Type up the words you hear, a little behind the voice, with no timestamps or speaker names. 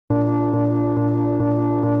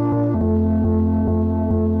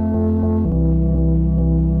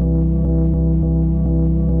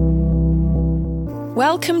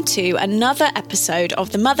Welcome to another episode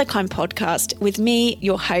of the Motherkind podcast with me,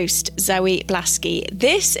 your host, Zoe Blaskey.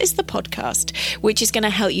 This is the podcast which is going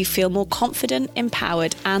to help you feel more confident,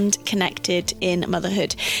 empowered and connected in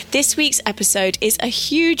motherhood. This week's episode is a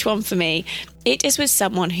huge one for me. It is with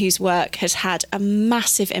someone whose work has had a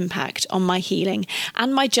massive impact on my healing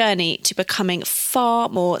and my journey to becoming far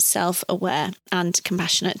more self-aware and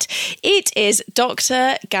compassionate. It is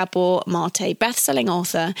Dr. Gabor Maté, best-selling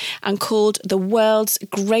author and called the world's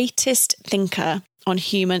greatest thinker on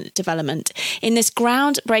human development. In this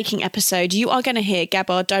groundbreaking episode, you are going to hear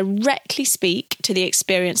Gabor directly speak to the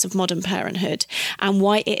experience of modern parenthood and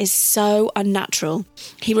why it is so unnatural.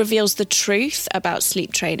 He reveals the truth about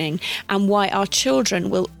sleep training and why our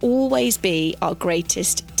children will always be our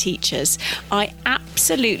greatest teachers. I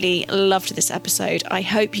absolutely loved this episode. I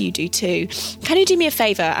hope you do too. Can you do me a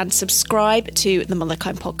favour and subscribe to the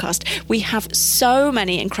Motherkind podcast? We have so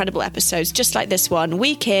many incredible episodes just like this one,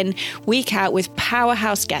 week in, week out, with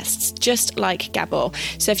powerhouse guests just like Gabor.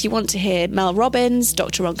 So if you want to hear Mel Robbins,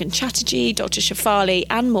 Dr. Rangan Chatterjee, Dr. Shafali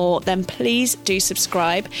and more, then please do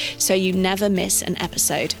subscribe so you never miss an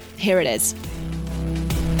episode. Here it is.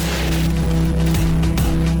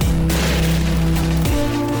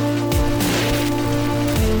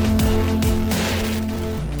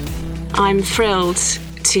 I'm thrilled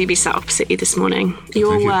to be sat opposite you this morning.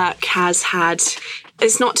 Your work has had,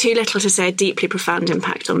 it's not too little to say, a deeply profound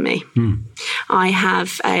impact on me. I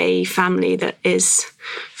have a family that is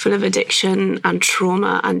full of addiction and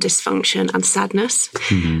trauma and dysfunction and sadness.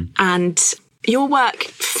 And your work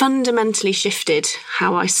fundamentally shifted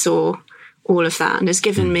how I saw all of that and has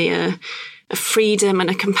given me a freedom and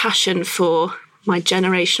a compassion for my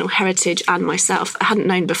generational heritage and myself I hadn't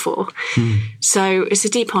known before. So it's a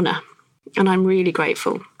deep honour and I'm really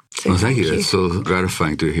grateful. So well, thank you. It's so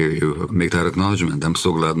gratifying to hear you make that acknowledgement. I'm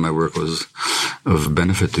so glad my work was of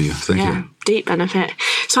benefit to you. Thank you. Deep benefit.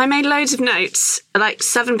 So I made loads of notes, like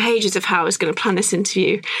 7 pages of how I was going to plan this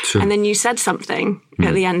interview. Sure. And then you said something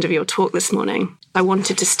at the end of your talk this morning. I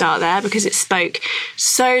wanted to start there because it spoke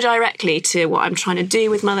so directly to what I'm trying to do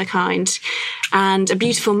with Motherkind. And a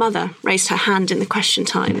beautiful mother raised her hand in the question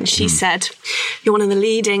time and she said, "You're one of the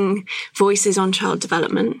leading voices on child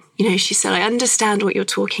development." You know, she said, "I understand what you're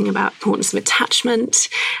talking about, importance of attachment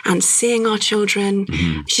and seeing our children."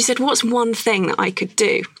 She said, "What's one thing that I could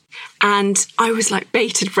do?" And I was like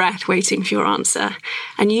bated breath waiting for your answer.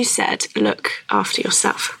 And you said, "Look after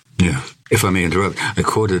yourself." Yeah. If I may interrupt, I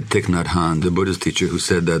quoted Thich Nhat Hanh, the Buddhist teacher, who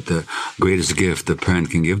said that the greatest gift a parent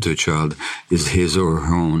can give to a child is his or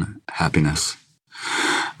her own happiness.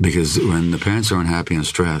 Because when the parents are unhappy and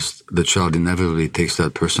stressed, the child inevitably takes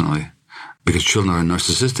that personally. Because children are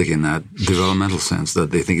narcissistic in that developmental sense,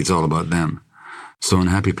 that they think it's all about them. So an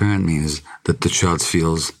unhappy parent means that the child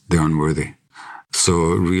feels they're unworthy. So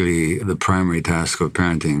really, the primary task of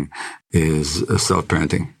parenting is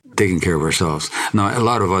self-parenting, taking care of ourselves. Now, a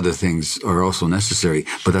lot of other things are also necessary,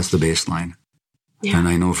 but that's the baseline. Yeah. And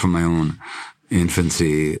I know from my own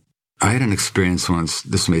infancy, I had an experience once,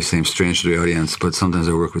 this may seem strange to the audience, but sometimes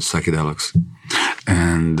I work with psychedelics.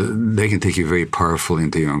 And they can take you very powerfully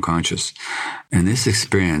into your unconscious. And this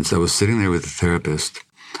experience, I was sitting there with a therapist.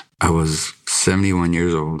 I was 71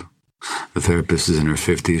 years old. The therapist is in her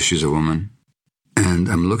 50s. She's a woman. And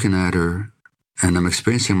I'm looking at her and I'm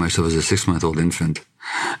experiencing myself as a 6-month-old infant.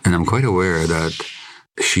 And I'm quite aware that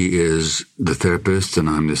she is the therapist and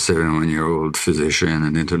I'm the 71-year-old physician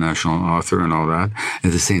and international author and all that.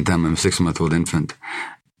 At the same time, I'm a 6-month-old infant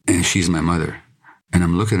and she's my mother. And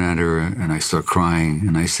I'm looking at her and I start crying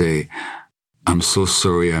and I say, "I'm so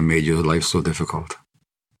sorry I made your life so difficult."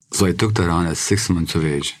 So I took that on at 6 months of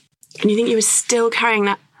age. And you think you were still carrying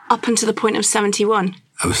that up until the point of 71?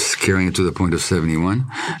 I was carrying it to the point of 71,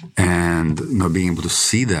 and not being able to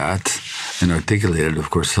see that and articulate it,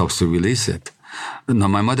 of course, helps to release it. Now,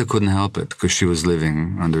 my mother couldn't help it because she was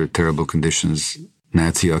living under terrible conditions,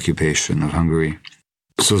 Nazi occupation of Hungary.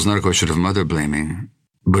 So it's not a question of mother blaming,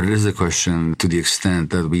 but it is a question to the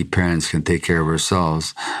extent that we parents can take care of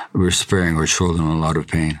ourselves, we're sparing our children a lot of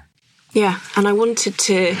pain. Yeah, and I wanted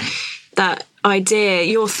to, that idea,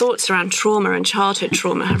 your thoughts around trauma and childhood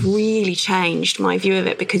trauma have really changed my view of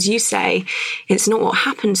it, because you say it's not what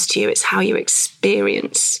happens to you, it's how you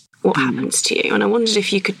experience what happens to you. And I wondered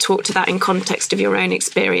if you could talk to that in context of your own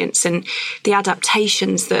experience and the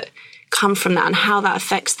adaptations that come from that and how that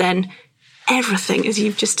affects then everything as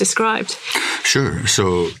you've just described. Sure.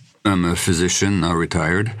 So I'm a physician, now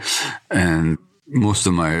retired, and most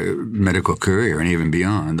of my medical career and even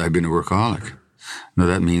beyond, I've been a workaholic. Now,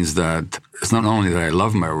 that means that it's not only that I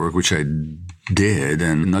love my work, which I did,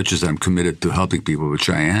 and not just that I'm committed to helping people, which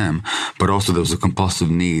I am, but also there was a compulsive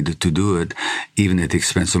need to do it, even at the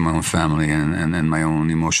expense of my own family and my own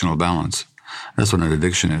emotional balance. That's what an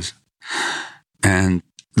addiction is. And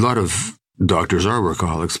a lot of doctors are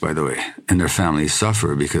workaholics, by the way, and their families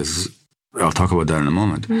suffer because I'll talk about that in a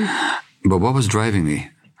moment. But what was driving me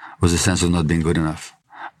was a sense of not being good enough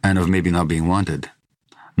and of maybe not being wanted.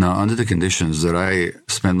 Now, under the conditions that I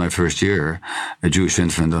spent my first year, a Jewish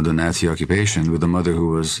infant under Nazi occupation, with a mother who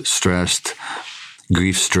was stressed,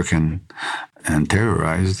 grief-stricken, and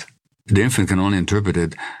terrorized, the infant can only interpret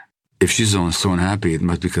it, if she's so unhappy, it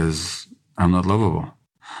must be because I'm not lovable.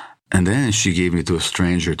 And then she gave me to a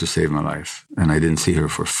stranger to save my life, and I didn't see her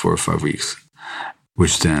for 4 or 5 weeks,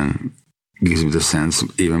 which then gives me the sense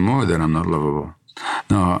even more that I'm not lovable.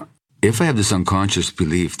 Now, if I have this unconscious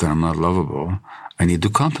belief that I'm not lovable, I need to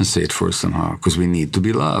compensate for it somehow, because we need to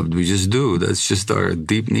be loved. We just do. That's just our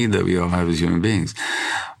deep need that we all have as human beings.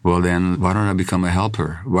 Well, then, why don't I become a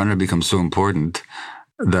helper? Why don't I become so important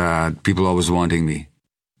that people always wanting me,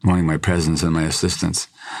 wanting my presence and my assistance?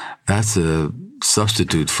 That's a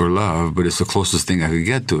substitute for love, but it's the closest thing I could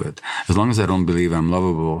get to it. As long as I don't believe I'm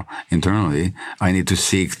lovable internally, I need to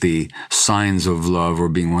seek the signs of love or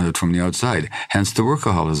being wanted from the outside, hence the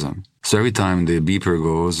workaholism. So every time the beeper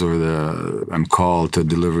goes or I'm called to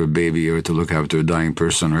deliver a baby or to look after a dying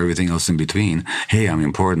person or everything else in between, hey, I'm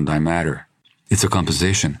important, I matter. It's a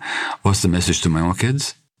compensation. What's the message to my own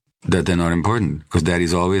kids? That they're not important because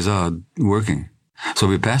daddy's always out working. So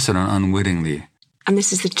we pass it on unwittingly. And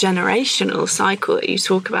this is the generational cycle that you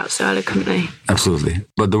talk about so eloquently. Absolutely.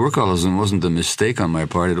 But the workaholism wasn't a mistake on my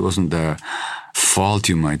part. It wasn't a fault,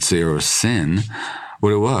 you might say, or a sin.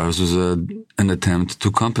 What it was an attempt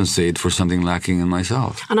to compensate for something lacking in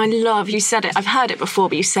myself. And I love, you said it, I've heard it before,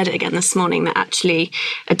 but you said it again this morning, that actually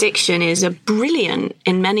addiction is a brilliant,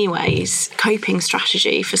 in many ways, coping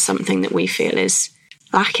strategy for something that we feel is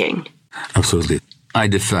lacking. Absolutely. I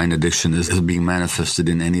define addiction as being manifested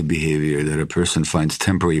in any behavior that a person finds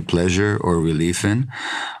temporary pleasure or relief in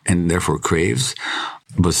and therefore craves,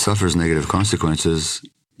 but suffers negative consequences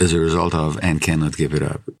as a result of and cannot give it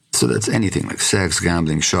up. So that's anything like sex,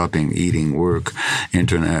 gambling, shopping, eating, work,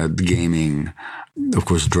 internet, gaming, of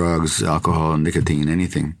course, drugs, alcohol, nicotine,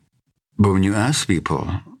 anything. But when you ask people,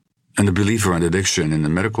 and the belief around addiction in the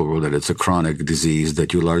medical world that it's a chronic disease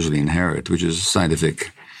that you largely inherit, which is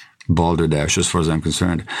scientific balderdash as far as I'm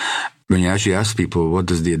concerned. When you actually ask people, what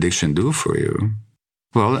does the addiction do for you?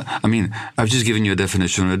 Well, I mean, I've just given you a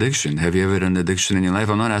definition of addiction. Have you ever had an addiction in your life?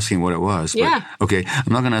 I'm not asking what it was. Yeah. But, okay,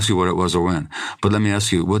 I'm not going to ask you what it was or when. But let me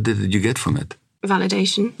ask you, what did you get from it?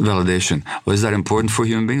 Validation. Validation. Well, is that important for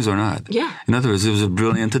human beings or not? Yeah. In other words, it was a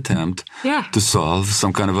brilliant attempt to solve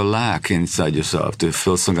some kind of a lack inside yourself, to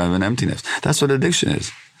fill some kind of an emptiness. That's what addiction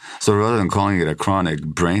is. So rather than calling it a chronic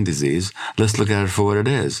brain disease, let's look at it for what it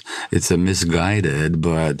is. It's a misguided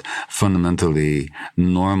but fundamentally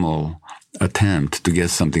normal attempt to get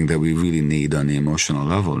something that we really need on the emotional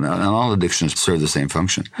level. Now, and all addictions serve the same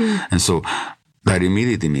function. And so that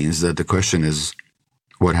immediately means that the question is,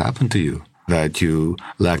 what happened to you? That you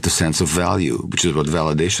lacked a sense of value, which is what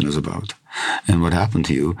validation is about. And what happened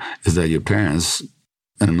to you is that your parents,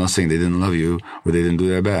 and I'm not saying they didn't love you or they didn't do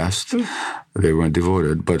their best, they weren't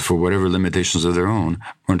devoted, but for whatever limitations of their own,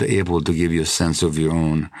 weren't able to give you a sense of your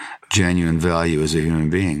own genuine value as a human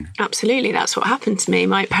being. Absolutely. That's what happened to me.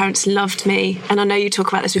 My parents loved me. And I know you talk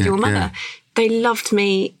about this with your mother. Yeah. They loved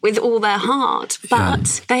me with all their heart,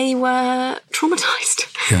 but they were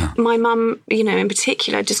traumatized. Yeah. My mum, in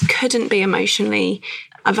particular, just couldn't be emotionally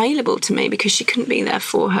available to me because she couldn't be there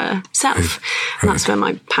for herself. Right. And that's where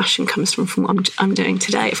my passion comes from what I'm doing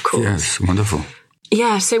today, of course. Yes, wonderful.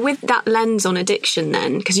 Yeah, so with that lens on addiction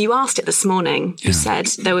then, because you asked it this morning, you said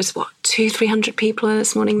there was, 200-300 people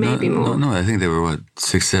this morning, maybe more? No, I think there were,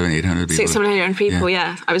 600-800 people? 600-800 people,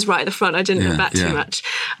 yeah. I was right at the front, I didn't look back too much.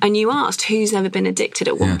 And you asked who's ever been addicted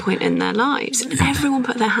at one point in their lives, and everyone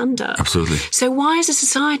put their hand up. Absolutely. So why as a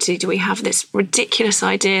society do we have this ridiculous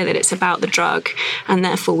idea that it's about the drug, and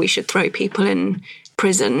therefore we should throw people in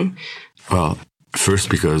prison? Well, first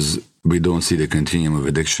because we don't see the continuum of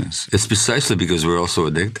addictions. It's precisely because we're also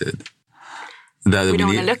addicted that we don't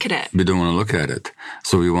want to look at it. We don't want to look at it.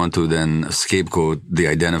 So we want to then scapegoat the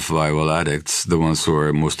identifiable addicts, the ones who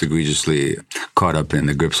are most egregiously caught up in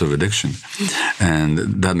the grips of addiction. And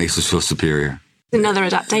that makes us feel superior. Another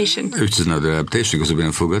adaptation. Which is another adaptation because we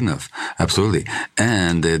don't feel good enough. Absolutely.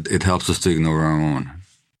 And it helps us to ignore our own.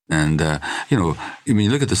 And, when you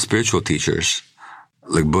look at the spiritual teachers,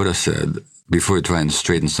 like Buddha said, before you try and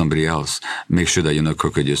straighten somebody else, make sure that you're not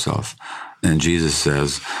crooked yourself. And Jesus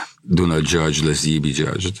says, do not judge lest ye be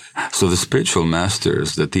judged. So the spiritual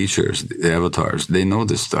masters, the teachers, the avatars, they know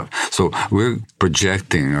this stuff. So we're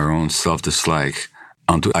projecting our own self-dislike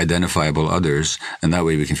onto identifiable others, and that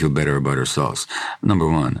way we can feel better about ourselves. Number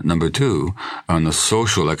one. Number two, on a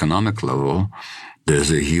social, economic level,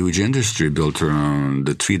 there's a huge industry built around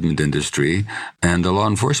the treatment industry and the law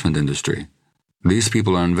enforcement industry. These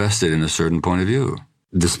people are invested in a certain point of view,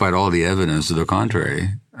 despite all the evidence to the contrary.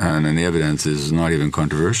 And the evidence is not even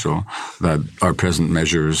controversial, that our present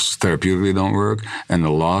measures therapeutically don't work, and the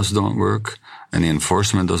laws don't work, and the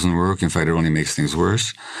enforcement doesn't work. In fact, it only makes things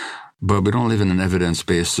worse. But we don't live in an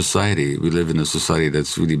evidence-based society. We live in a society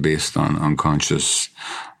that's really based on unconscious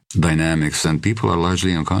dynamics, and people are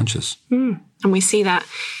largely unconscious. And we see that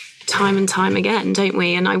time and time again, don't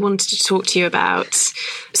we? And I wanted to talk to you about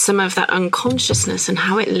some of that unconsciousness and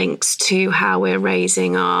how it links to how we're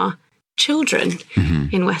raising our children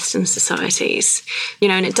in Western societies. You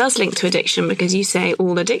know, and it does link to addiction, because you say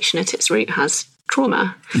all addiction at its root has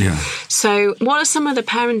trauma. Yeah. So what are some of the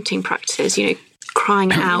parenting practices, you know,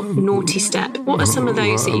 crying out, naughty step? What are some of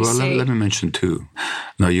those that you see? Let me mention two.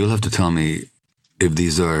 Now, you'll have to tell me if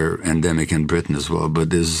these are endemic in Britain as well,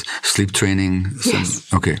 but is sleep training?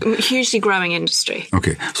 Yes. Okay. Hugely growing industry.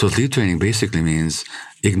 Okay. So sleep training basically means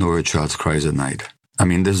ignore a child's cries at night. I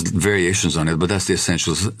mean, there's variations on it, but that's the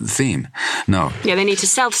essential theme. Now, yeah, they need to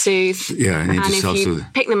self-soothe. Yeah, they need to self-soothe. And if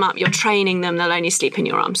you pick them up, you're training them, they'll only sleep in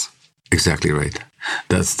your arms. Exactly right.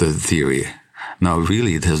 That's the theory. Now,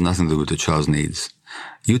 really, it has nothing to do with the child's needs.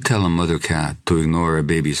 You tell a mother cat to ignore a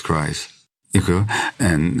baby's cries,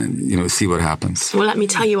 and see what happens. Well, let me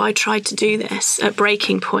tell you, I tried to do this at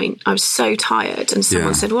breaking point. I was so tired, and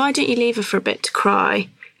someone said, why don't you leave her for a bit to cry?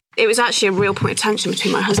 It was actually a real point of tension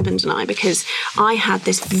between my husband and I, because I had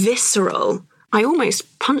this visceral, I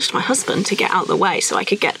almost punched my husband to get out of the way so I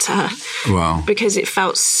could get to her. Wow. Because it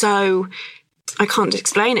felt so, I can't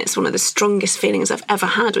explain it. It's one of the strongest feelings I've ever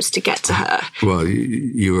had, was to get to her. Well,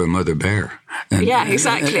 you were a mother bear. Yeah,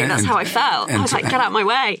 exactly. That's how I felt. I was like, get out of my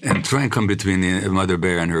way. And try and come between the mother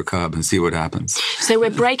bear and her cub and see what happens. So we're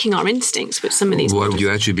breaking our instincts with some of these. What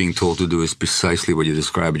you're actually being told to do is precisely what you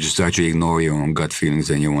described, just to actually ignore your own gut feelings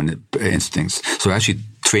and your own instincts. So actually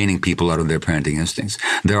training people out of their parenting instincts.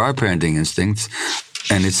 There are parenting instincts,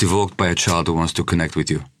 and it's evoked by a child who wants to connect with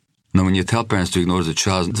you. Now, when you tell parents to ignore the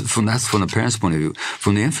child, that's from the parent's point of view.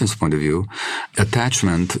 From the infant's point of view,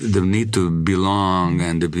 attachment, the need to belong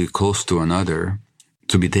and to be close to another,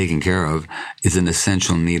 to be taken care of, is an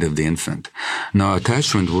essential need of the infant. Now,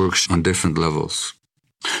 attachment works on different levels.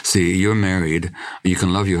 See, you're married. You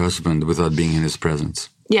can love your husband without being in his presence.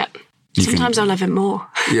 Yeah. Sometimes I love him more.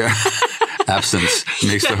 Yeah. Absence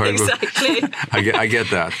makes the heart work. Exactly. I get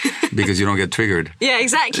that, because you don't get triggered. Yeah,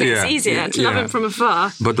 exactly. It's easier to love him from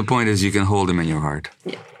afar. But the point is, you can hold him in your heart.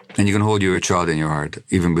 Yeah. And you can hold your child in your heart,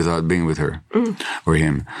 even without being with her or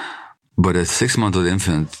him. But a 6-month-old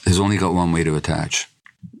infant has only got one way to attach.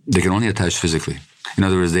 They can only attach physically. In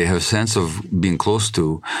other words, they have a sense of being close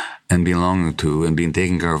to and belonging to and being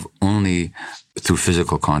taken care of only through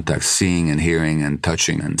physical contact, seeing and hearing and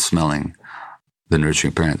touching and smelling the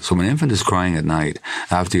nurturing parent. So when an infant is crying at night,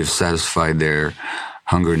 after you've satisfied their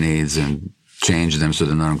hunger needs and changed them so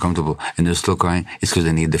they're not uncomfortable, and they're still crying, it's because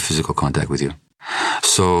they need the physical contact with you.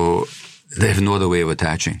 So they have no other way of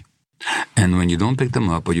attaching. And when you don't pick them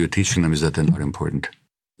up, what you're teaching them is that they're not important.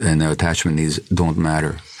 And their attachment needs don't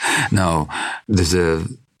matter. Now, there's a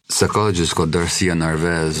psychologist called Dr.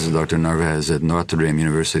 Narvaez at Notre Dame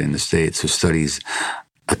University in the States, who studies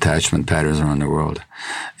attachment patterns around the world.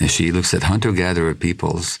 And she looks at hunter-gatherer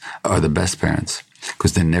peoples are the best parents,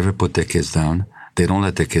 because they never put their kids down. They don't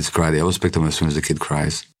let their kids cry. They always pick them up as soon as the kid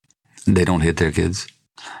cries. They don't hit their kids.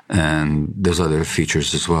 And there's other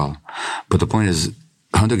features as well. But the point is,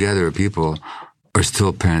 hunter-gatherer people are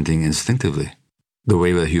still parenting instinctively, the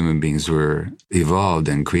way that human beings were evolved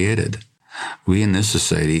and created. We in this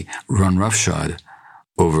society run roughshod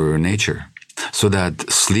over nature. So that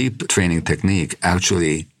sleep training technique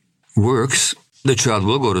actually works. The child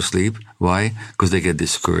will go to sleep. Why? Because they get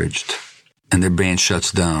discouraged and their brain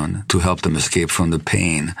shuts down to help them escape from the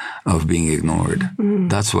pain of being ignored.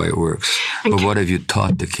 That's why it works. But what have you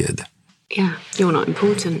taught the kid? Yeah, you're not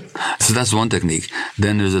important. So that's one technique.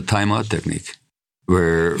 Then there's a timeout technique.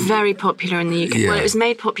 Where, very popular in the UK. Yeah. Well, it was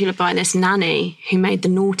made popular by this nanny who made the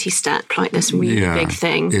naughty step like this really big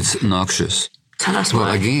thing. It's noxious. Tell us why.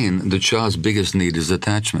 Well, again, the child's biggest need is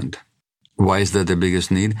attachment. Why is that their biggest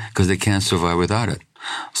need? Because they can't survive without it.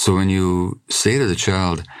 So when you say to the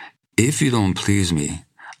child, if you don't please me,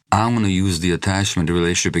 I'm going to use the attachment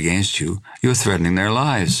relationship against you, you're threatening their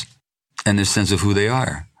lives and their sense of who they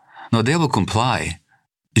are. Now, they will comply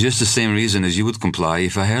Just the same reason as you would comply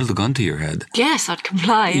if I held a gun to your head. Yes, I'd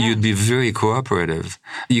comply. Yeah. You'd be very cooperative.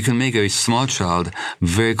 You can make a small child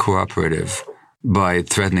very cooperative by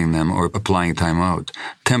threatening them or applying timeout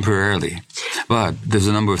temporarily. But there's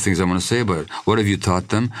a number of things I want to say about it. What have you taught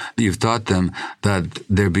them? You've taught them that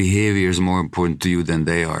their behavior is more important to you than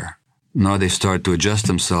they are. Now they start to adjust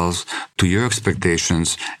themselves to your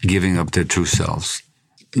expectations, giving up their true selves.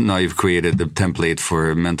 Now you've created the template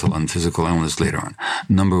for mental and physical illness later on.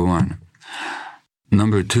 Number one.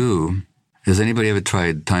 Number two, has anybody ever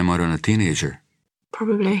tried timeout on a teenager?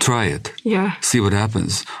 Probably. Try it. Yeah. See what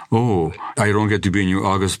happens. Oh, I don't get to be in your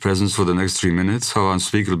august presence for the next 3 minutes? How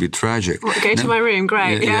unspeakable, it'll be tragic. Well, go to my room,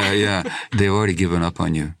 great. Yeah. They've already given up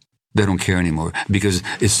on you. They don't care anymore because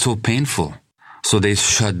it's so painful. So they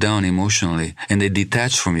shut down emotionally and they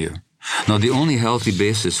detach from you. Now, the only healthy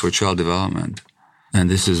basis for child development, and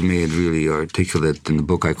this is made really articulate in the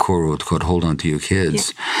book I co-wrote called Hold On to Your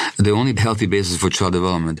Kids. Yeah. The only healthy basis for child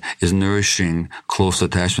development is nourishing close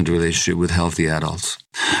attachment relationship with healthy adults.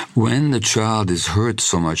 When the child is hurt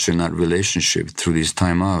so much in that relationship through these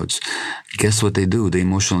timeouts, guess what they do? They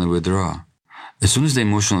emotionally withdraw. As soon as they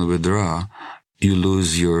emotionally withdraw, you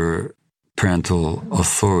lose your parental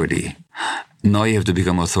authority. Now you have to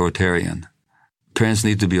become authoritarian. Parents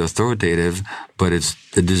need to be authoritative, but it's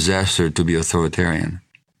a disaster to be authoritarian.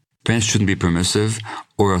 Parents shouldn't be permissive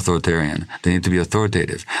or authoritarian. They need to be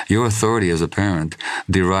authoritative. Your authority as a parent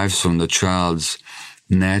derives from the child's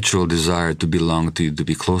natural desire to belong to you, to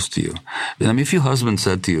be close to you. I mean, if your husband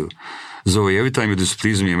said to you, Zoe, every time you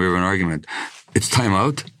displease me and we have an argument, it's time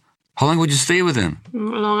out, how long would you stay with him?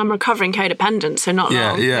 Well, I'm recovering codependent, so not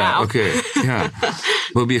long. Yeah, okay, yeah.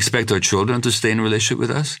 Will we expect our children to stay in a relationship with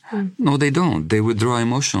us? No, they don't. They withdraw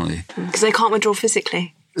emotionally. Because they can't withdraw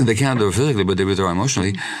physically. They can't withdraw physically, but they withdraw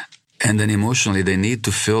emotionally. And then emotionally, they need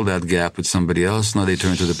to fill that gap with somebody else. Now they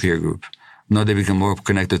turn to the peer group. Now they become more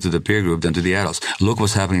connected to the peer group than to the adults. Look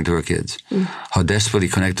what's happening to our kids. How desperately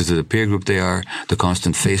connected to the peer group they are, the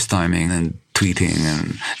constant FaceTiming and tweeting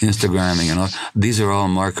and Instagramming and all. These are all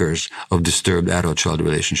markers of disturbed adult-child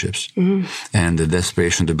relationships and the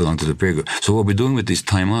desperation to belong to the peer group. So what we're doing with these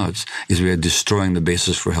timeouts is we are destroying the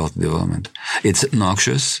basis for healthy development. It's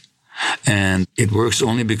noxious, and it works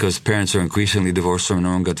only because parents are increasingly divorced from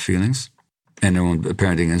their own gut feelings and their own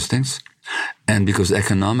parenting instincts, and because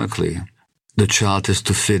economically, the child has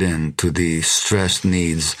to fit in to the stressed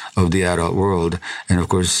needs of the adult world. And of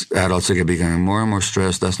course, adults are becoming more and more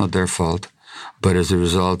stressed. That's not their fault. But as a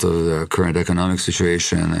result of the current economic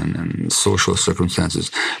situation and social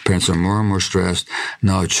circumstances, parents are more and more stressed.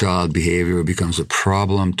 Now child behavior becomes a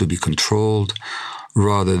problem to be controlled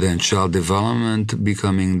rather than child development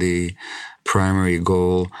becoming the primary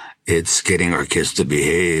goal. It's getting our kids to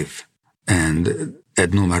behave, and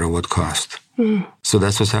at no matter what cost. So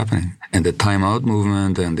that's what's happening. And the timeout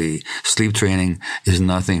movement and the sleep training is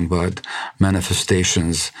nothing but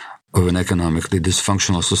manifestations of an economically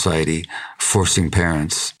dysfunctional society forcing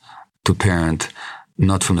parents to parent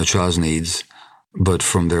not from the child's needs, but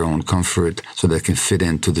from their own comfort so they can fit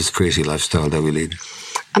into this crazy lifestyle that we lead.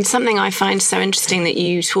 And something I find so interesting that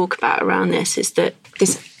you talk about around this is that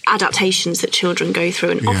these adaptations that children go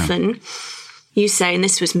through, and often you say, and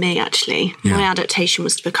this was me actually, my adaptation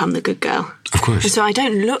was to become the good girl. Of course. And so I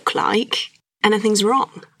don't look like anything's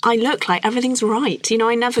wrong. I look like everything's right. You know,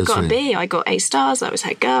 I never got a B. I got A stars. I was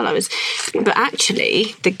head girl. But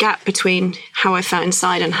actually, the gap between how I felt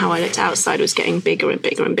inside and how I looked outside was getting bigger and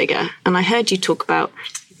bigger and bigger. And I heard you talk about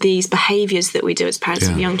these behaviours that we do as parents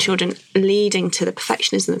of young children leading to the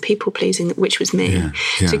perfectionism, the people-pleasing, which was me. Yeah.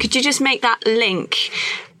 So could you just make that link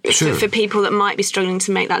for people that might be struggling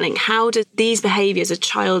to make that link? How do these behaviours, a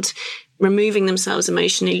child removing themselves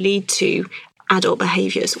emotionally, lead to adult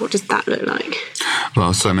behaviours? What does that look like?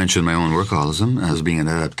 Well, so I mentioned my own workaholism as being an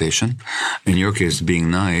adaptation. In your case, being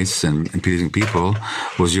nice and pleasing people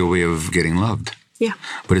was your way of getting loved. Yeah.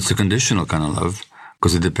 But it's a conditional kind of love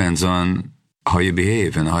because it depends on how you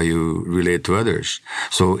behave and how you relate to others.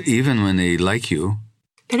 So even when they like you,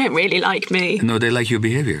 they don't really like me. No, they like your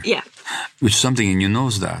behavior. Yeah. Which something in you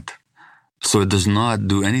knows that. So it does not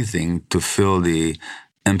do anything to fill the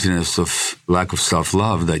emptiness of lack of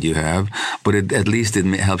self-love that you have, but at least it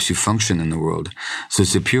helps you function in the world. So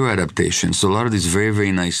it's a pure adaptation. So a lot of these very,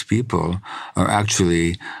 very nice people are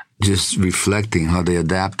actually just reflecting how they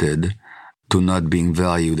adapted to not being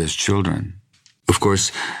valued as children. Of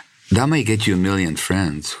course, that might get you 1 million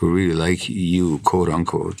friends who really like you, quote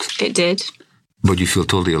unquote. It did. But you feel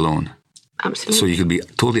totally alone. Absolutely. So you could be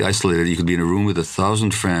totally isolated. You could be in a room with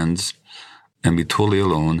 1,000 friends and be totally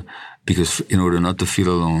alone, because in order not to feel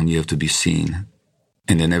alone, you have to be seen.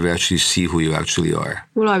 and they never actually see who you actually are.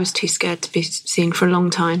 Well, I was too scared to be seen for a long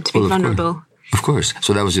time, to be vulnerable. Of course.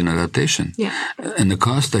 So that was an adaptation. Yeah. And the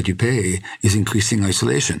cost that you pay is increasing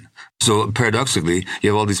isolation. So paradoxically, you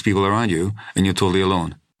have all these people around you and you're totally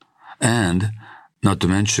alone. And not to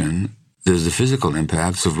mention, there's the physical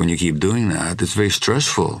impacts of when you keep doing that. It's very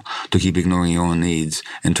stressful to keep ignoring your own needs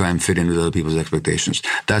and try and fit in with other people's expectations.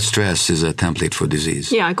 That stress is a template for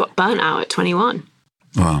disease. Yeah, I got burnt out at 21.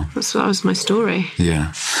 Wow. That was my story.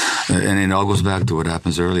 Yeah. And it all goes back to what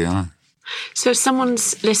happens early on. So if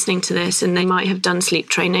someone's listening to this and they might have done sleep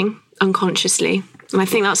training unconsciously, and I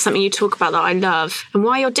think that's something you talk about that I love. And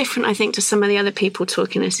why you're different, I think, to some of the other people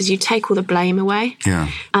talking this is you take all the blame away. Yeah.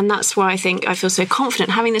 And that's why I think I feel so confident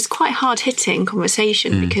having this quite hard-hitting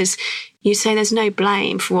conversation because you say there's no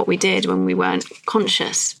blame for what we did when we weren't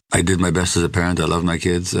conscious. I did my best as a parent. I love my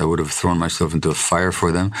kids. I would have thrown myself into a fire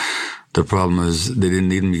for them. The problem is they didn't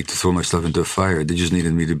need me to throw myself into a fire. They just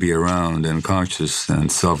needed me to be around and conscious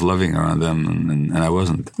and self-loving around them, and I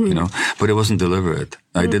wasn't, you know. But it wasn't deliberate.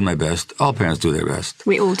 I did my best. All parents do their best.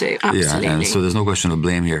 We all do, absolutely. Yeah, and so there's no question of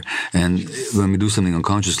blame here. And when we do something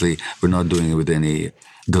unconsciously, we're not doing it with any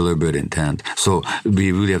deliberate intent. So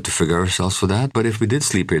we really have to figure ourselves for that. But if we did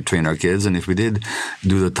sleep here, train our kids, and if we did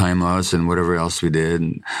do the timeouts and whatever else we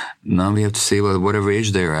did, now we have to say, well, whatever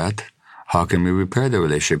age they're at, how can we repair the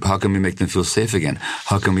relationship? How can we make them feel safe again?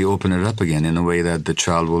 How can we open it up again in a way that the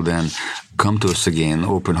child will then come to us again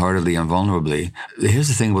open-heartedly and vulnerably? Here's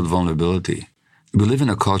the thing about vulnerability. We live in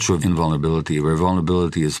a culture of invulnerability where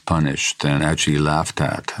vulnerability is punished and actually laughed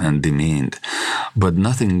at and demeaned. But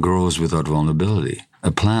nothing grows without vulnerability.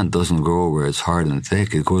 A plant doesn't grow where it's hard and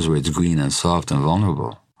thick. It grows where it's green and soft and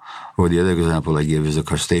vulnerable. Or the other example I give is a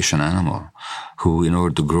crustacean animal who, in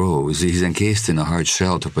order to grow, he's encased in a hard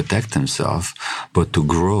shell to protect himself, but to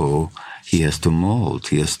grow, he has to mold.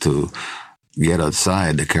 He has to get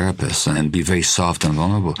outside the carapace and be very soft and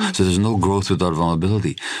vulnerable. So there's no growth without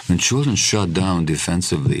vulnerability. When children shut down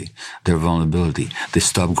defensively their vulnerability, they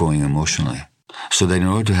stop growing emotionally. So that in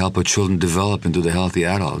order to help our children develop into the healthy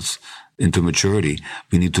adults, into maturity,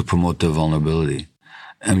 we need to promote their vulnerability.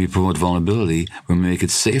 And we promote vulnerability when we make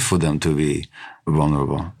it safe for them to be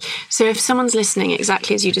vulnerable. So if someone's listening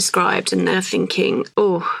exactly as you described and they're thinking,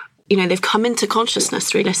 oh, you know, they've come into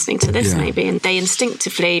consciousness through listening to this maybe, and they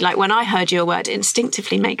instinctively, like when I heard your word, it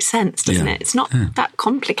instinctively makes sense, doesn't it? It's not that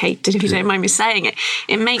complicated, if you don't mind me saying it.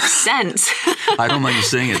 It makes sense. I don't mind you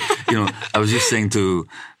saying it. You know, I was just saying to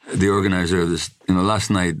the organizer of this, you know,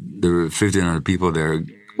 last night there were 1,500 people there.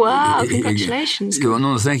 Wow, congratulations. Well,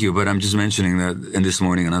 no, thank you. But I'm just mentioning that, and this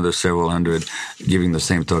morning another several hundred giving the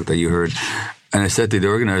same talk that you heard. And I said to the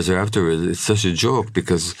organizer afterwards, it's such a joke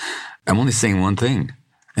because I'm only saying one thing.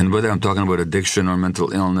 And whether I'm talking about addiction or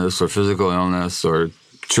mental illness or physical illness or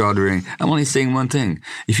child rearing, I'm only saying one thing.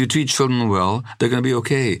 If you treat children well, they're going to be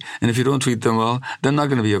okay. And if you don't treat them well, they're not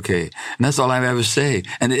going to be okay. And that's all I ever say.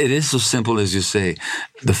 And it is so simple as you say.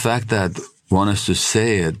 The fact that one has to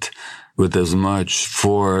say it with as much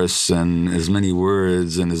force and as many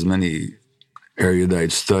words and as many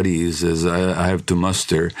erudite studies as I have to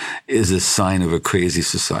muster is a sign of a crazy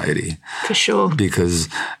society. For sure. Because,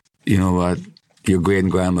 you know what, your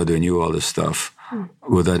great-grandmother knew all this stuff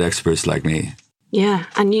without experts like me. Yeah,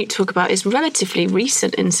 and you talk about it's relatively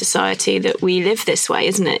recent in society that we live this way,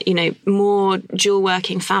 isn't it? You know, more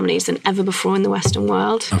dual-working families than ever before in the Western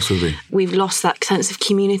world. Absolutely. We've lost that sense of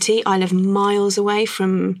community. I live miles away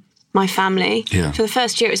from my family. Yeah. For the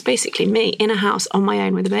first year, it was basically me in a house on my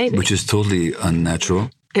own with a baby. Which is totally unnatural.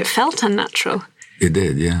 It felt unnatural. It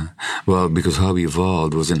did, yeah. Well, because how we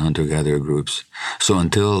evolved was in hunter-gatherer groups. So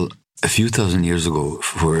until a few thousand years ago,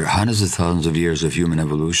 for hundreds of thousands of years of human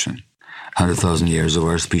evolution, 100,000 years of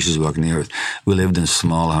our species walking the earth, we lived in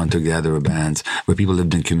small hunter-gatherer bands where people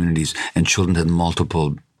lived in communities and children had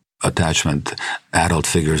multiple attachment adult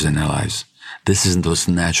figures in their lives. This isn't what's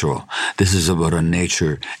natural. This is what our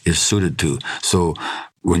nature is suited to. So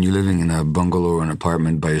when you're living in a bungalow or an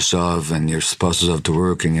apartment by yourself and your spouse is out to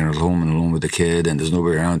work and you're at home and alone with the kid and there's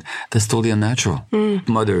nobody around, that's totally unnatural.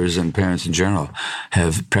 Mothers and parents in general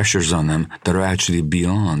have pressures on them that are actually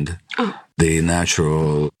beyond the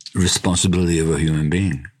natural responsibility of a human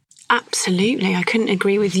being. Absolutely. I couldn't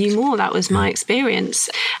agree with you more. That was my experience.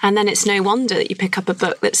 And then it's no wonder that you pick up a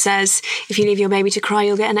book that says if you leave your baby to cry,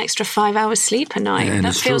 you'll get an extra 5 hours sleep a night. And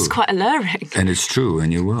that feels quite alluring. And it's true,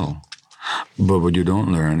 and you will. But what you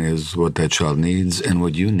don't learn is what that child needs and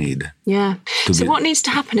what you need. Yeah. So what needs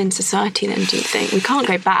to happen in society then, do you think? We can't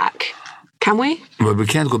go back. Can we? Well, we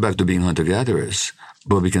can't go back to being hunter-gatherers.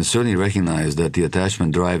 But we can certainly recognize that the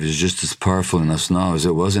attachment drive is just as powerful in us now as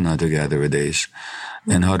it was in hunter-gatherer days.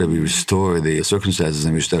 And how do we restore the circumstances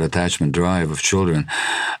in which that attachment drive of children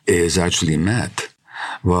is actually met?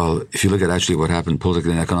 Well, if you look at actually what happened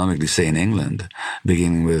politically and economically, say in England,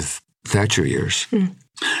 beginning with Thatcher years,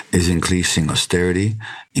 is increasing austerity,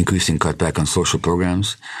 increasing cutback on social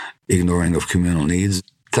programs, ignoring of communal needs.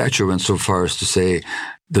 Thatcher went so far as to say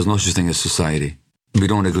there's no such thing as society. We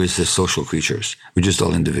don't exist as social creatures. We're just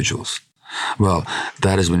all individuals. Well,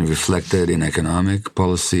 that has been reflected in economic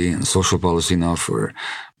policy and social policy now for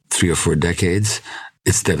 3 or 4 decades.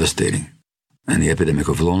 It's devastating. And the epidemic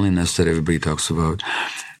of loneliness that everybody talks about,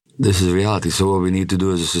 this is reality. So what we need to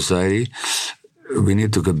do as a society, we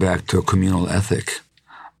need to get back to a communal ethic.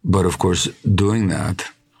 But of course, doing that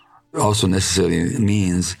also necessarily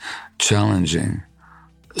means challenging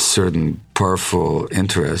certain powerful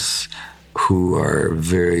interests who are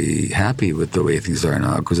very happy with the way things are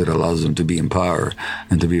now because it allows them to be in power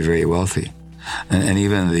and to be very wealthy. And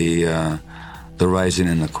even the rising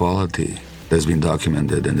inequality that's been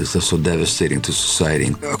documented and is so devastating to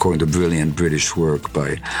society, according to brilliant British work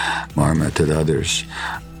by Marmot and others,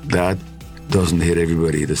 that doesn't hit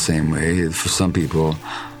everybody the same way. For some people,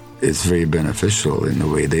 it's very beneficial in the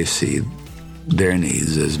way they see their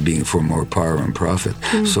needs as being for more power and profit.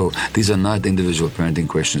 So these are not individual parenting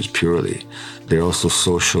questions purely. They're also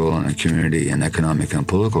social and community and economic and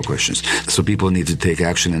political questions. So people need to take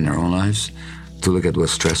action in their own lives to look at what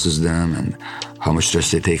stresses them and how much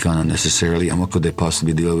stress they take on unnecessarily and what could they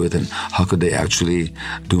possibly deal with and how could they actually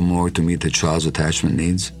do more to meet the child's attachment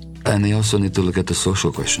needs. And they also need to look at the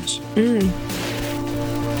social questions.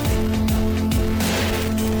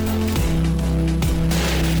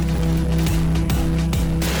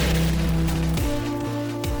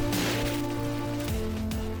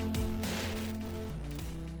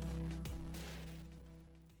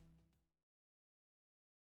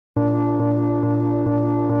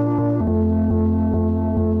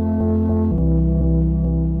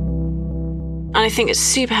 And I think it's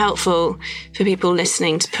super helpful for people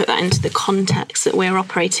listening to put that into the context that we're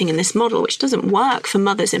operating in this model, which doesn't work for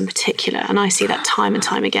mothers in particular. And I see that time and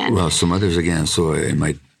time again. Well, so mothers, again,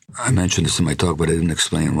 I mentioned this in my talk, but I didn't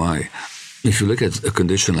explain why. If you look at a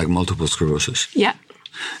condition like multiple sclerosis,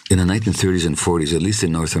 in the 1930s and 40s, at least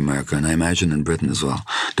in North America, and I imagine in Britain as well,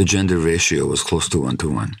 the gender ratio was close to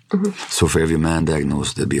 1-to-1. So for every man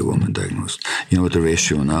diagnosed, there'd be a woman diagnosed. You know what the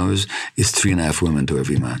ratio now is? It's 3.5 women to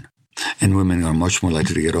every man. And women are much more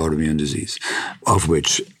likely to get autoimmune disease, of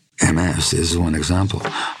which MS is one example.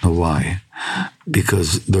 Now, why?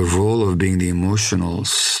 Because the role of being the emotional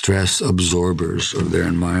stress absorbers of their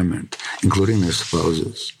environment, including their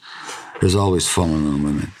spouses, has always fallen on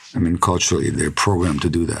women. I mean, culturally, they're programmed to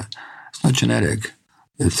do that. It's not genetic.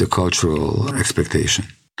 It's a cultural expectation.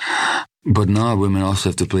 But now women also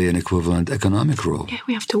have to play an equivalent economic role. Yeah,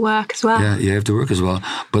 we have to work as well. Yeah, you have to work as well.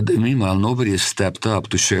 But meanwhile, nobody has stepped up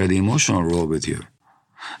to share the emotional role with you.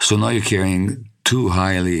 So now you're carrying 2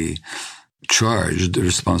 highly charged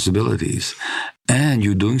responsibilities. And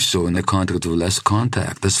you're doing so in the context of less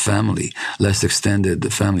contact, less family, less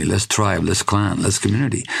extended family, less tribe, less clan, less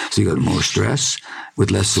community. So you got more stress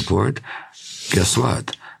with less support. Guess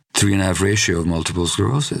what? 3.5 ratio of multiple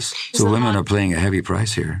sclerosis. So women are paying a heavy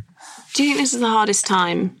price here. Do you think this is the hardest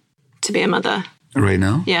time to be a mother? Right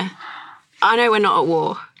now? Yeah. I know we're not at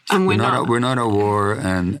war. And we're not at war,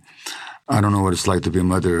 and I don't know what it's like to be a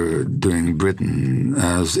mother during Britain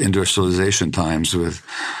as industrialization times with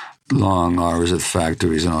long hours at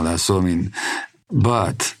factories and all that. So, I mean,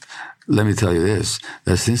 but let me tell you this,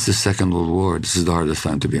 that since the Second World War, this is the hardest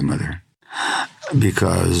time to be a mother.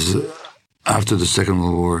 Because after the Second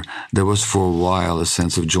World War, there was for a while a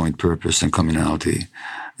sense of joint purpose and communality.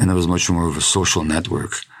 And there was much more of a social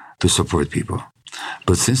network to support people.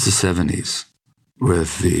 But since the 70s,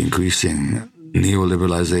 with the increasing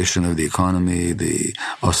neoliberalization of the economy, the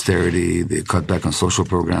austerity, the cutback on social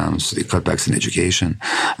programs, the cutbacks in education,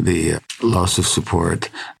 the loss of support,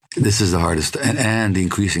 this is the hardest. And the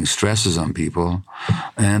increasing stresses on people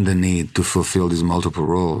and the need to fulfill these multiple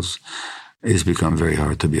roles, it's become very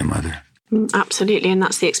hard to be a mother. Absolutely. And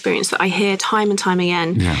that's the experience that I hear time and time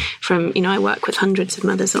again from, I work with hundreds of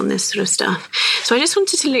mothers on this sort of stuff. So I just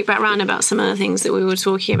wanted to loop back around about some of the things that we were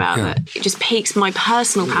talking about that it just piques my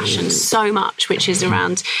personal passion so much, which is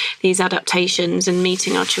around these adaptations and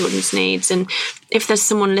meeting our children's needs. And if there's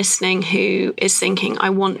someone listening who is thinking,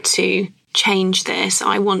 I want to change this.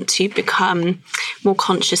 I want to become more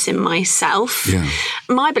conscious in myself. Yeah.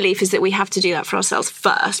 My belief is that we have to do that for ourselves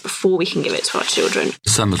first before we can give it to our children.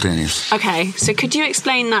 Simultaneous. Okay, so could you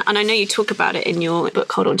explain that? And I know you talk about it in your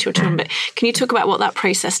book, Hold On to Your Children, but can you talk about what that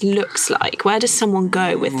process looks like? Where does someone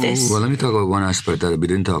go with this? Well, let me talk about one aspect that we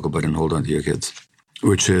didn't talk about in Hold On to Your Kids,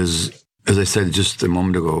 which is, as I said just a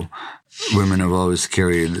moment ago, women have always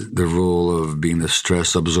carried the role of being the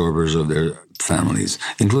stress absorbers of their families,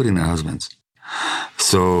 including their husbands.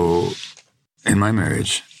 So in my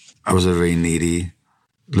marriage, I was a very needy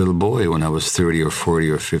little boy when I was 30 or 40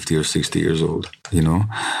 or 50 or 60 years old,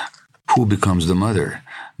 Who becomes the mother?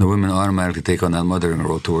 The women automatically take on that mothering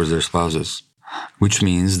role towards their spouses, which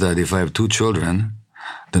means that if I have 2 children,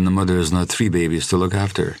 then the mother has not 3 babies to look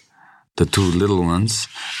after. The 2 little ones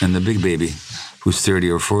and the big baby who's 30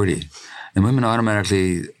 or 40. And women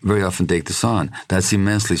automatically very often take this on. That's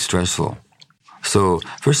immensely stressful. So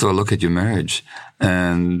first of all, look at your marriage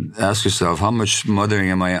and ask yourself, how much mothering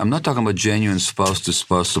am I? I'm not talking about genuine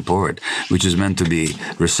spouse-to-spouse support, which is meant to be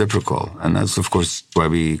reciprocal. And that's, of course, why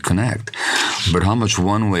we connect. But how much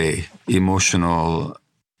one-way emotional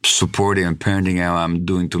supporting and parenting I'm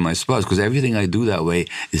doing to my spouse? Because everything I do that way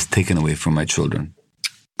is taken away from my children.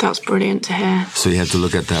 That's brilliant to hear. So you have to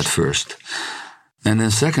look at that first. And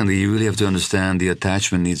then secondly, you really have to understand the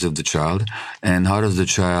attachment needs of the child and how does the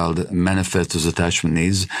child manifest those attachment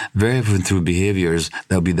needs, very often through behaviors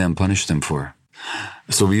that we then punish them for.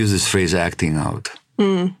 So we use this phrase acting out.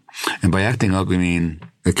 And by acting out, we mean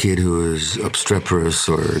a kid who is obstreperous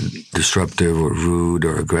or disruptive or rude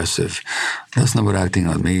or aggressive. That's not what acting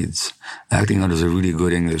out means. Acting out is a really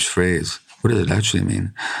good English phrase. What does it actually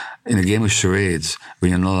mean? In a game of charades,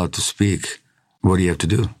 when you're not allowed to speak, what do you have to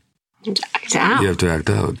do? Act out. You have to act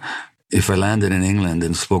out. If I landed in England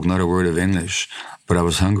and spoke not a word of English, but I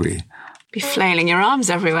was hungry, be flailing your arms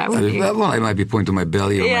everywhere, wouldn't you? Well, I might be pointing to my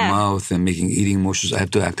belly or my mouth and making eating motions. I have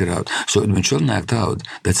to act it out. So when children act out,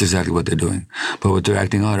 that's exactly what they're doing. But what they're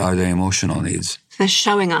acting out are their emotional needs. They're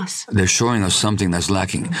showing us. They're showing us something that's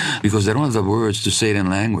lacking because they don't have the words to say it in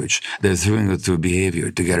language. They're doing it through behavior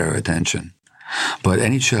to get our attention. But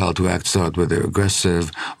any child who acts out, whether they're aggressive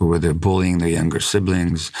or whether they're bullying their younger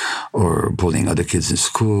siblings or bullying other kids in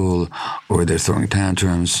school or they're throwing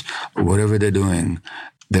tantrums, whatever they're doing,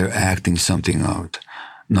 they're acting something out.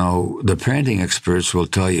 Now, the parenting experts will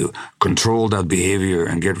tell you, control that behavior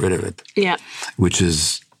and get rid of it. Yeah. Which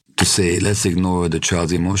is to say, let's ignore the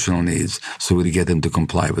child's emotional needs so we get them to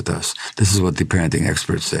comply with us. This is what the parenting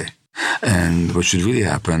experts say. And what should really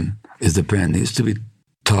happen is the parent needs to be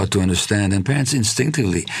taught to understand, and parents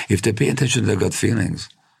instinctively, if they pay attention to their gut feelings,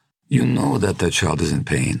 you know that that child is in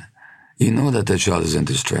pain. You know that that child is in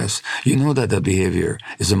distress. You know that that behavior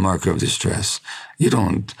is a marker of distress. You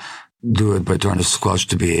don't do it by trying to squash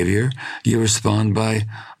the behavior. You respond by,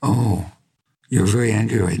 oh, you're very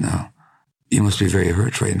angry right now. You must be very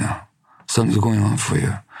hurt right now. Something's going on for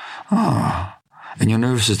you. And your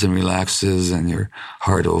nervous system relaxes and your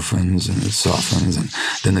heart opens and it softens, and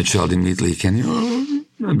then the child immediately can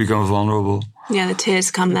become vulnerable. Yeah, the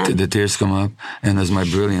tears come then. The tears come up. And as my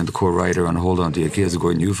brilliant co-writer on Hold On to Your Kids,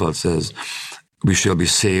 Gordon Neufeld, says, we shall be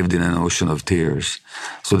saved in an ocean of tears.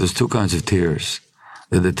 So there's 2 kinds of tears.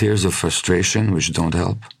 There are the tears of frustration, which don't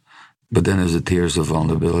help. But then there's the tears of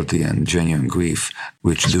vulnerability and genuine grief,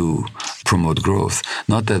 which do promote growth.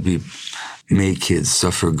 Not that we make kids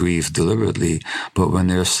suffer grief deliberately, but when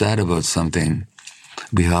they're sad about something,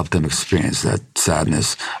 we help them experience that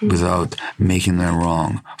sadness without making them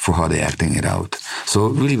wrong for how they're acting it out. So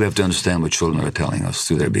really we have to understand what children are telling us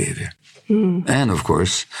through their behavior. And of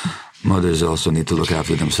course, mothers also need to look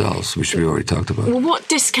after themselves, which we already talked about. Well, what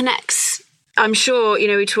disconnects? I'm sure,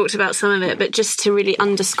 we talked about some of it, but just to really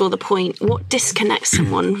underscore the point, what disconnects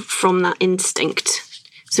someone from that instinct?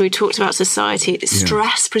 So we talked about society,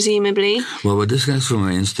 stress, presumably. Well, what disconnects from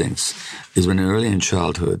our instincts is when early in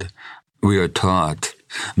childhood, we are taught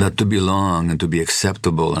that to belong and to be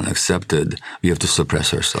acceptable and accepted, we have to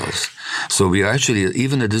suppress ourselves. So we are actually,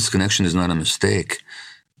 even the disconnection is not a mistake.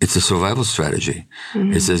 It's a survival strategy.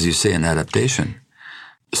 It's, as you say, an adaptation.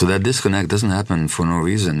 So that disconnect doesn't happen for no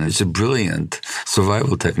reason. It's a brilliant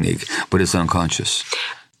survival technique, but it's unconscious.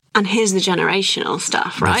 And here's the generational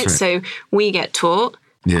stuff, right? So we get taught.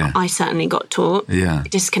 Yeah. I certainly got taught. Yeah.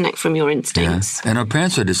 Disconnect from your instincts. Yeah. And our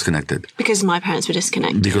parents are disconnected. Because my parents were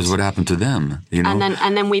disconnected. Because what happened to them, And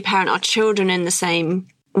then we parent our children in the same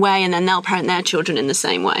way, and then they'll parent their children in the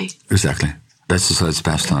same way. Exactly. That's just how it's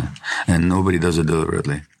passed on. And nobody does it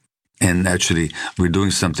deliberately. And actually, we're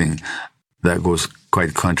doing something that goes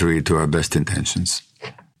quite contrary to our best intentions.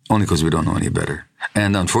 Only because we don't know any better.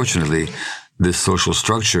 And unfortunately, this social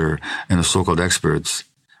structure and the so-called experts,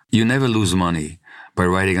 you never lose money by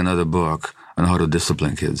writing another book on how to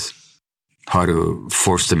discipline kids, how to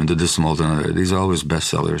force them into this mold and another. These are always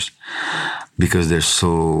bestsellers because they're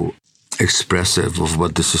so expressive of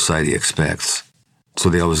what the society expects. So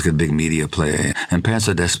they always get big media play. And parents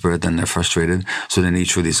are desperate and they're frustrated, so they need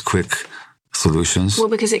for these quick solutions. Well,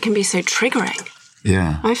 because it can be so triggering.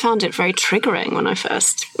 Yeah. I found it very triggering when I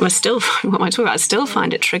first, what am I talking about? I still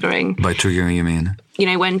find it triggering. By triggering, you mean? You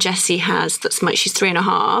know, when Jessie she's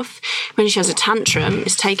 3.5, when she has a tantrum,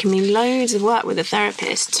 it's taken me loads of work with a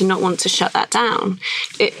therapist to not want to shut that down.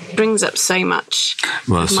 It brings up so much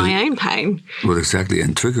of my own pain. Well, exactly.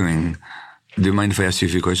 And triggering, do you mind if I ask you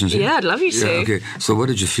a few questions here? Yeah, I'd love you to. Yeah, okay. So what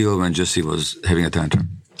did you feel when Jessie was having a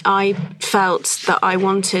tantrum? I felt that I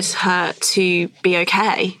wanted her to be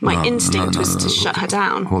okay. My instinct was to shut her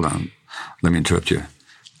down. Hold on. Let me interrupt you.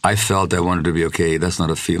 I felt I wanted to be okay. That's not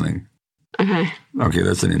a feeling. Okay. Okay,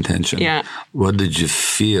 that's an intention. Yeah. What did you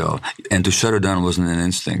feel? And to shut her down wasn't an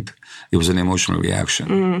instinct. It was an emotional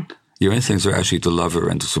reaction. Your instincts are actually to love her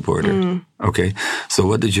and to support her. Okay. So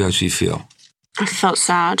what did you actually feel? I felt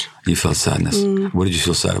sad. You felt sadness. What did you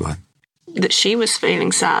feel sad about? That she was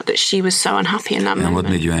feeling sad, that she was so unhappy in that moment. And what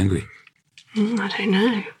made you angry? I don't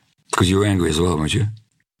know. Because you were angry as well, weren't you?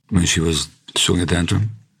 When she was showing a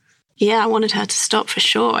tantrum? Yeah, I wanted her to stop for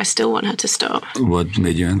sure. I still want her to stop. What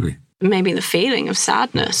made you angry? Maybe the feeling of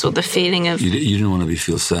sadness or the feeling of... You didn't want to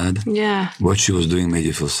feel sad? Yeah. What she was doing made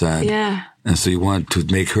you feel sad? Yeah. And so you wanted to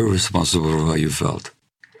make her responsible for how you felt?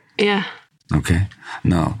 Yeah. Okay.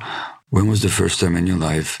 Now, when was the first time in your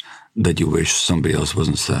life that you wished somebody else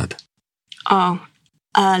wasn't sad? Oh,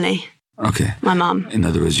 early. Okay. My mum. In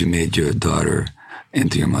other words, you made your daughter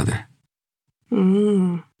into your mother.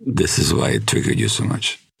 This is why it triggered you so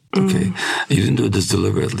much. Okay. You didn't do this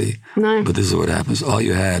deliberately. No. But this is what happens. All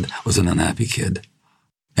you had was an unhappy kid.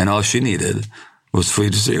 And all she needed was for you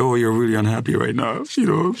to say, oh, you're really unhappy right now.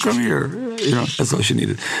 Come here. That's all she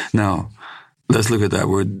needed. Now, let's look at that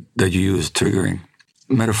word that you use, triggering.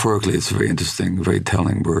 Metaphorically, it's a very interesting, very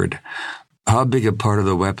telling word. How big a part of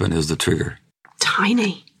the weapon is the trigger?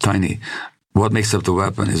 Tiny. Tiny. What makes up the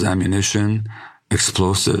weapon is ammunition,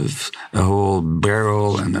 explosives, a whole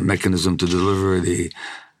barrel and a mechanism to deliver the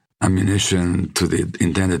ammunition to the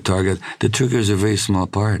intended target. The trigger is a very small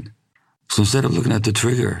part. So instead of looking at the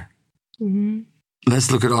trigger,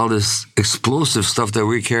 let's look at all this explosive stuff that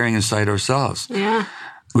we're carrying inside ourselves. Yeah.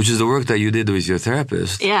 Which is the work that you did with your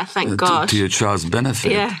therapist. Yeah, thank God. To your child's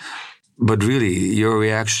benefit. Yeah. But really, your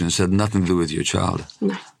reactions had nothing to do with your child.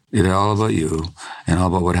 No. It's all about you and all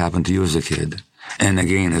about what happened to you as a kid. And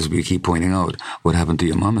again, as we keep pointing out, what happened to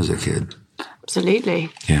your mom as a kid.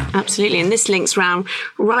 Absolutely. Yeah. Absolutely. And this links round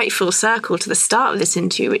right full circle to the start of this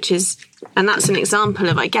interview, which is, and that's an example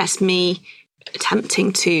of, I guess, me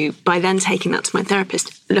attempting to, by then taking that to my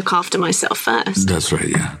therapist, look after myself first. That's right,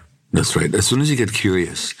 yeah. That's right. As soon as you get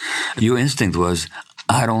curious, your instinct was,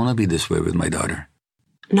 I don't want to be this way with my daughter.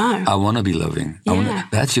 No. I want to be loving. Yeah.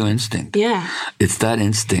 That's your instinct. Yeah. It's that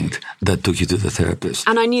instinct that took you to the therapist.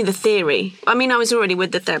 And I knew the theory. I mean, I was already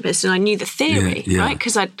with the therapist and I knew the theory, right?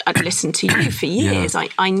 Because I'd listened to you for years. Yeah.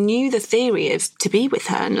 I knew the theory of to be with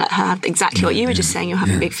her and let her have exactly what you were just saying. You're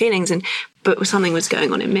having big feelings, but something was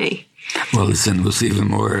going on in me. Well, listen, what's even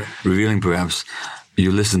more revealing perhaps, you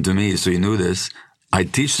listened to me, so you knew this. I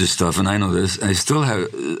teach this stuff and I know this. I still have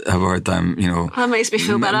a hard time, That makes me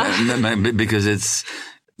feel better. Because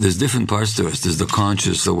there's different parts to us. There's the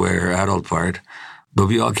conscious, aware, adult part. But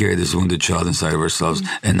we all carry this wounded child inside of ourselves,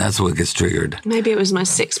 and that's what gets triggered. Maybe it was my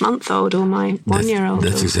 6-month-old or my 1-year-old.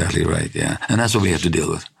 That's exactly right, yeah. And that's what we have to deal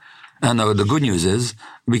with. And the good news is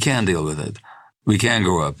we can deal with it. We can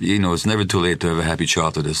grow up. It's never too late to have a happy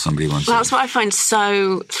childhood, as somebody once said. That's what I find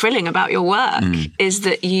so thrilling about your work, is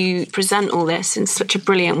that you present all this in such a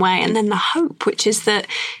brilliant way. And then the hope, which is that,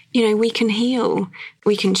 we can heal,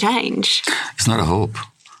 we can change. It's not a hope.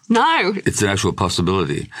 No. It's an actual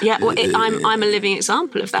possibility. Yeah, well, I'm a living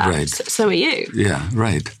example of that. Right. So are you. Yeah,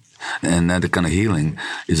 right. And that kind of healing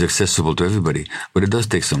is accessible to everybody. But it does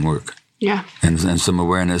take some work. Yeah. And some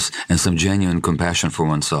awareness and some genuine compassion for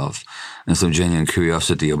oneself and some genuine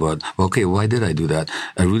curiosity about, okay, why did I do that?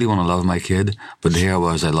 I really want to love my kid, but here I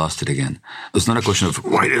was, I lost it again. It's not a question of,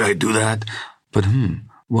 why did I do that? But,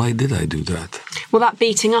 why did I do that? Well, that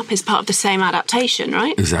beating up is part of the same adaptation,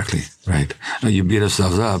 right? Exactly, right. You beat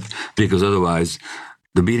ourselves up because otherwise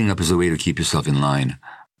the beating up is a way to keep yourself in line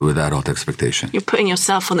with adult expectation. You're putting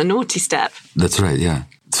yourself on the naughty step. That's right, yeah.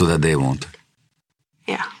 So that they won't.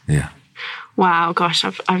 Yeah. Yeah. Wow, gosh,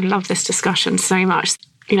 I've loved this discussion so much.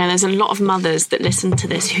 you know, there's a lot of mothers that listen to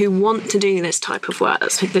this who want to do this type of work.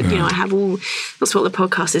 That's what that's what the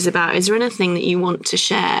podcast is about. Is there anything that you want to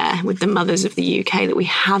share with the mothers of the UK that we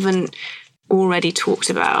haven't already talked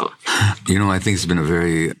about? You know, I think it's been a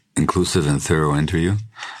very inclusive and thorough interview.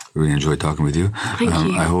 Really enjoyed talking with you. Thank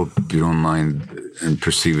you. I hope you don't mind and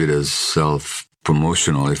perceive it as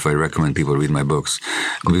self-promotional if I recommend people read my books,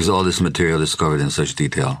 because all this material is covered in such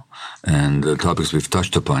detail, and the topics we've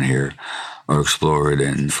touched upon here are explored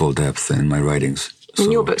in full depth in my writings.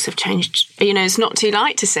 And your books have changed, you know, it's not too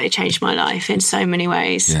light to say changed my life in so many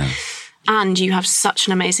ways. Yeah. And you have such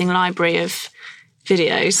an amazing library of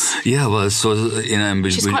videos. Yeah, well, so, you know...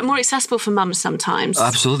 Which is quite more accessible for mums sometimes.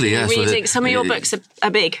 Absolutely, yeah. Reading, some of your books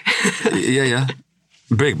are big. Yeah.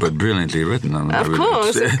 Big, but brilliantly written. Of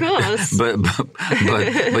course.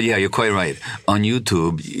 But yeah, you're quite right. On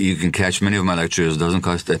YouTube, you can catch many of my lectures. It doesn't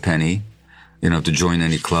cost a penny. You don't have to join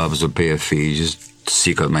any clubs or pay a fee. Just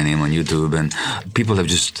seek out my name on YouTube. And people have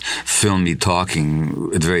just filmed me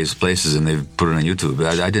talking at various places, and they've put it on YouTube.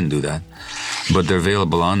 I didn't do that. But they're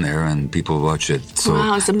available on there, and people watch it. So,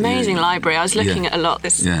 wow, it's an amazing library. I was looking at a lot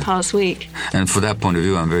this past week. And for that point of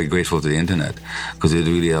view, I'm very grateful to the internet, because it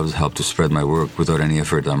really has helped to spread my work without any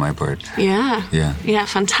effort on my part. Yeah,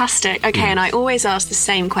 fantastic. Okay, and I always ask the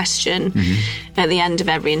same question at the end of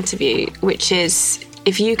every interview, which is,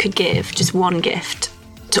 if you could give just one gift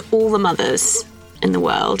to all the mothers in the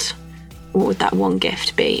world, what would that one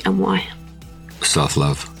gift be, and why?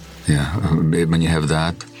 Self-love. Yeah, when you have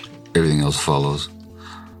that, everything else follows.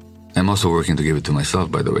 I'm also working to give it to myself,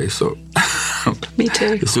 by the way, so... Me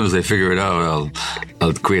too. As soon as I figure it out,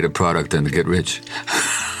 I'll create a product and get rich.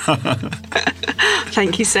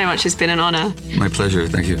 Thank you so much. It's been an honour. My pleasure.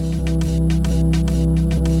 Thank you.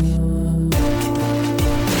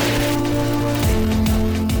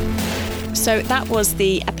 So that was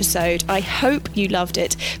the episode. I hope you loved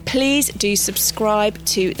it. Please do subscribe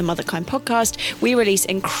to the Motherkind podcast. We release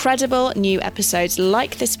incredible new episodes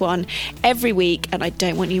like this one every week, and I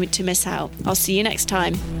don't want you to miss out. I'll see you next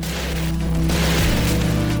time.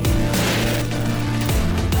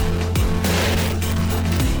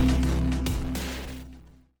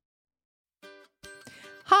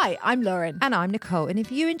 Hi, I'm Lauren. And I'm Nicole. And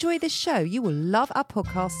if you enjoy this show, you will love our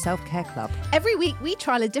podcast, Self-Care Club. Every week, we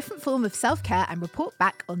trial a different form of self-care and report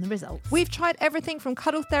back on the results. We've tried everything from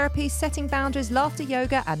cuddle therapy, setting boundaries, laughter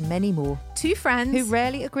yoga, and many more. Two friends who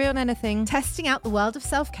rarely agree on anything, testing out the world of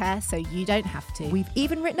self-care so you don't have to. We've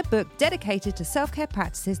even written a book dedicated to self-care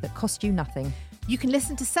practices that cost you nothing. You can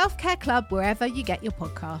listen to Self-Care Club wherever you get your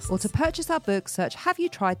podcasts. Or to purchase our book, search Have You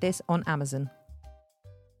Tried This on Amazon.